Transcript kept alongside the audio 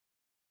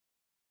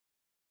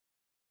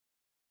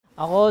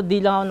Ako, di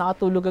lang ako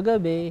nakatulog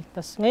kagabi.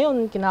 Tapos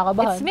ngayon,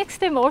 kinakabahan. It's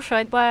mixed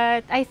emotion,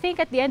 but I think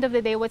at the end of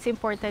the day, what's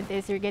important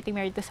is you're getting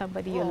married to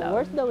somebody you love.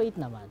 Worth the wait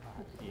naman.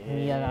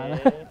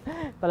 Yeah.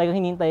 Talagang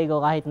hinintay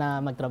ko kahit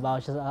na magtrabaho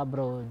siya sa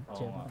abroad.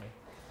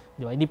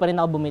 Di ba? Hindi pa rin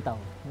ako bumitaw.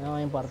 Yun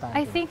ang importante.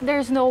 I think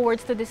there's no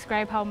words to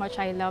describe how much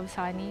I love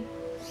Sonny.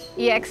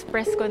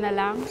 I-express ko na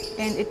lang,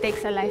 and it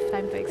takes a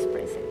lifetime to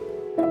express it.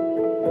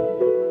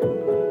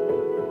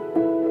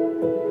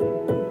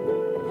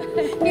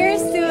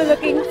 Here's to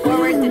looking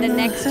forward to the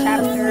next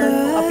chapter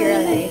of your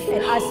life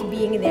and us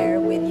being there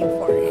with you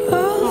for it.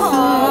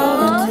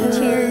 Aww.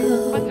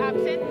 Cheers. Pag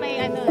absent,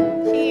 may ano,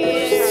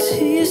 cheers.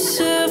 See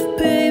yourself,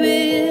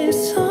 baby,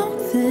 it's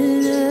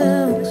something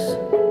else.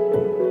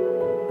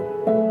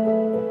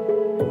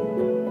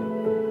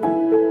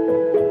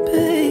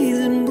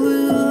 Bathed in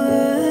blue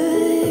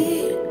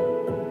light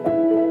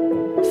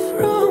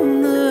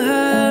from the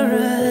high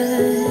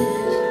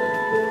rise.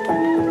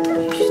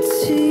 You should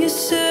see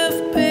yourself,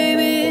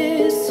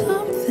 baby, it's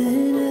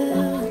something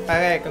else.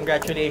 Okay,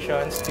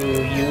 congratulations to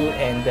you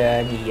and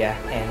Niah,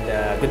 and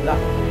good luck.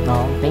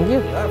 No, thank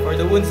you. For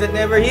the wounds that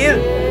never heal.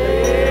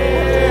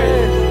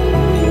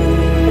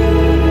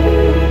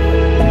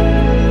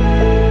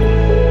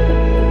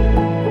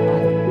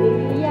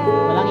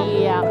 Walang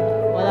iiyak.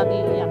 Walang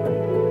iiyak.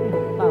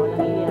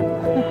 Walang iiyak.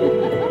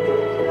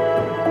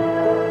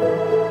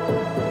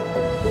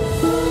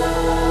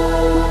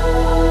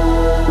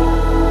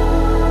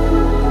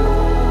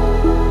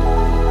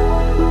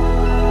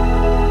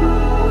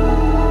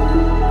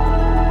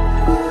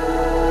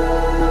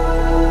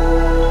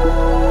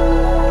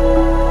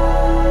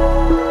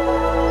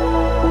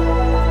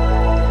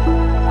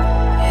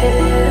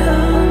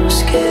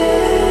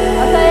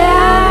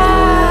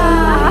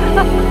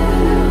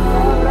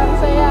 Sobrang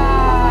saya!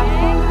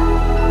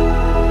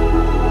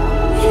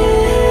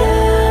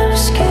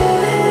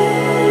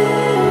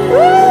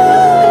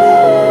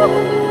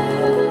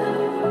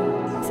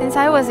 Since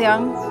I was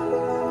young,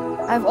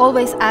 I've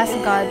always asked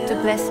God to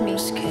bless me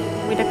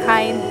with a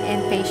kind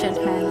and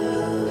patient man.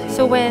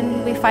 So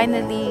when we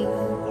finally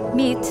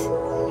meet,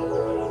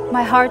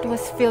 my heart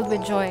was filled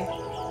with joy.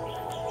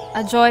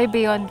 A joy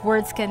beyond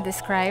words can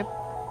describe.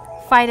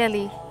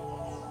 Finally,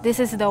 this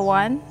is the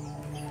one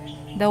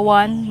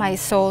my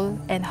soul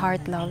and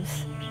heart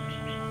loves.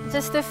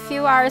 Just a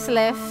few hours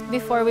left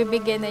before we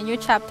begin a new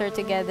chapter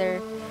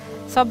together.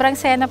 Sobrang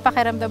saya ng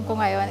pakiramdam ko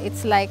ngayon.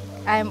 It's like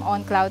I'm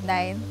on cloud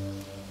 9.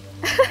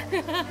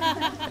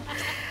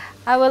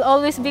 I will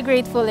always be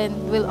grateful and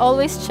will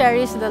always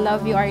cherish the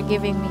love you are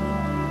giving me.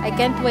 I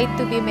can't wait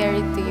to be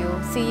married to you.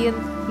 See you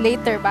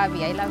later,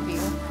 Bobby. I love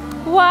you.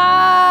 Wow!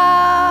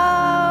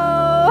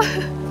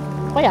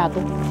 Kaya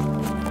to.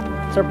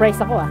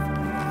 Surprise ako ah.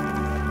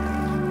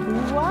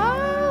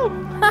 Wow!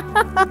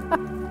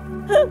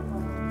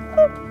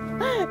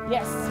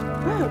 Yes!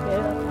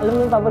 Alam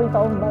mo yung paborito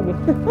akong bag eh.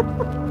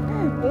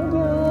 Thank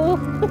you!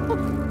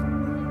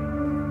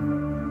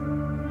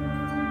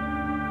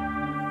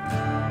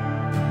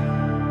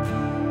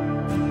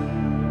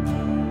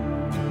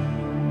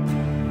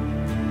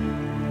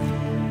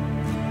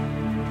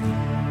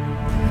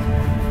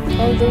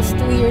 All those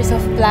 2 years of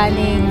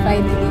planning,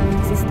 finally,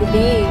 this is the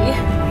day.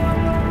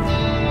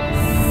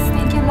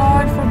 Thank you,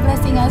 Lord, for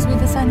blessing us with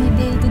a sunny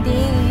day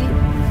today.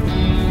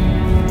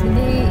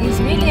 Today is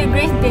really a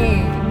great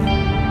day.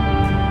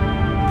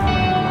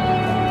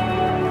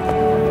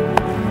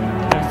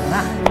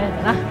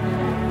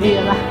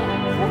 Ito na.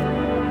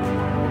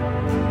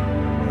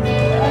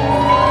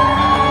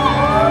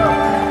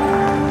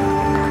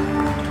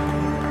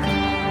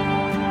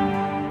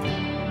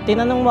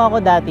 Tinanong mo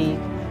ako dati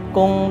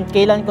kung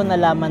kailan ko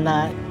nalaman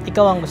na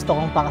ikaw ang gusto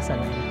kong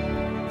pakasalan.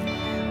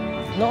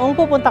 Noong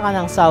pupunta ka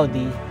ng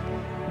Saudi,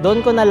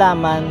 doon ko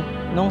nalaman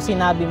nung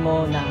sinabi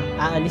mo na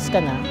aalis ka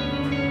na,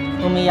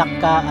 umiyak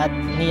ka at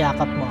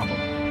niyakap mo ako.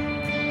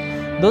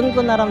 Doon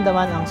ko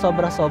naramdaman ang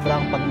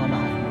sobra-sobrang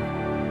pagmamahal mo.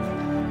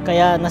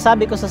 Kaya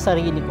nasabi ko sa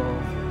sarili ko,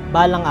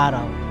 balang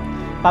araw,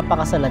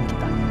 papakasalan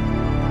kita.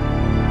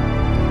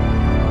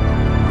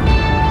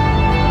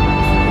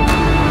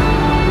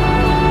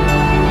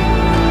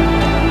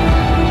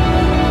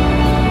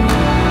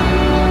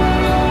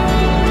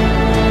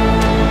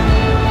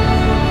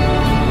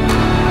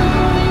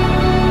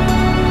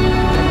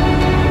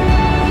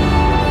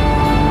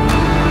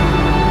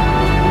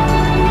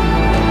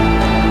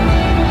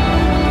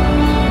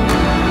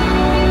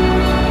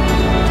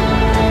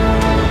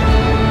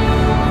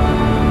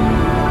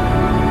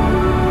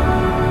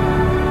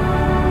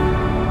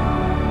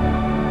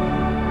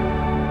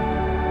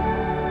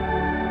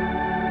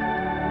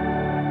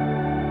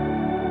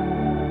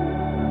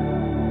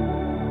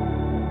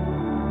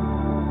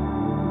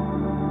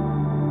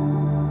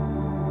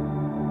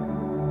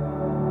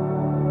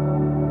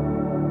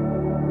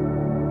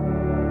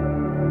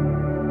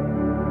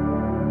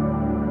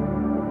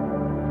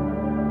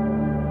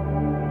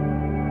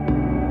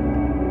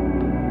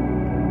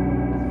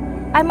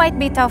 I might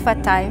be tough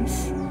at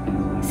times.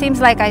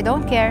 Seems like I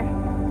don't care,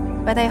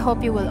 but I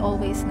hope you will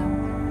always know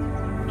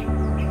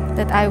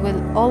that I will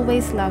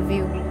always love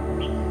you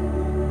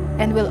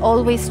and will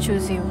always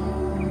choose you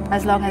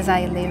as long as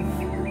I live.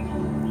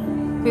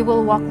 We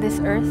will walk this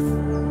earth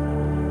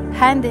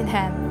hand in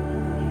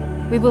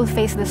hand. We will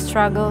face the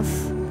struggles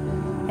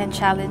and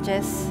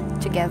challenges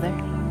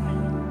together.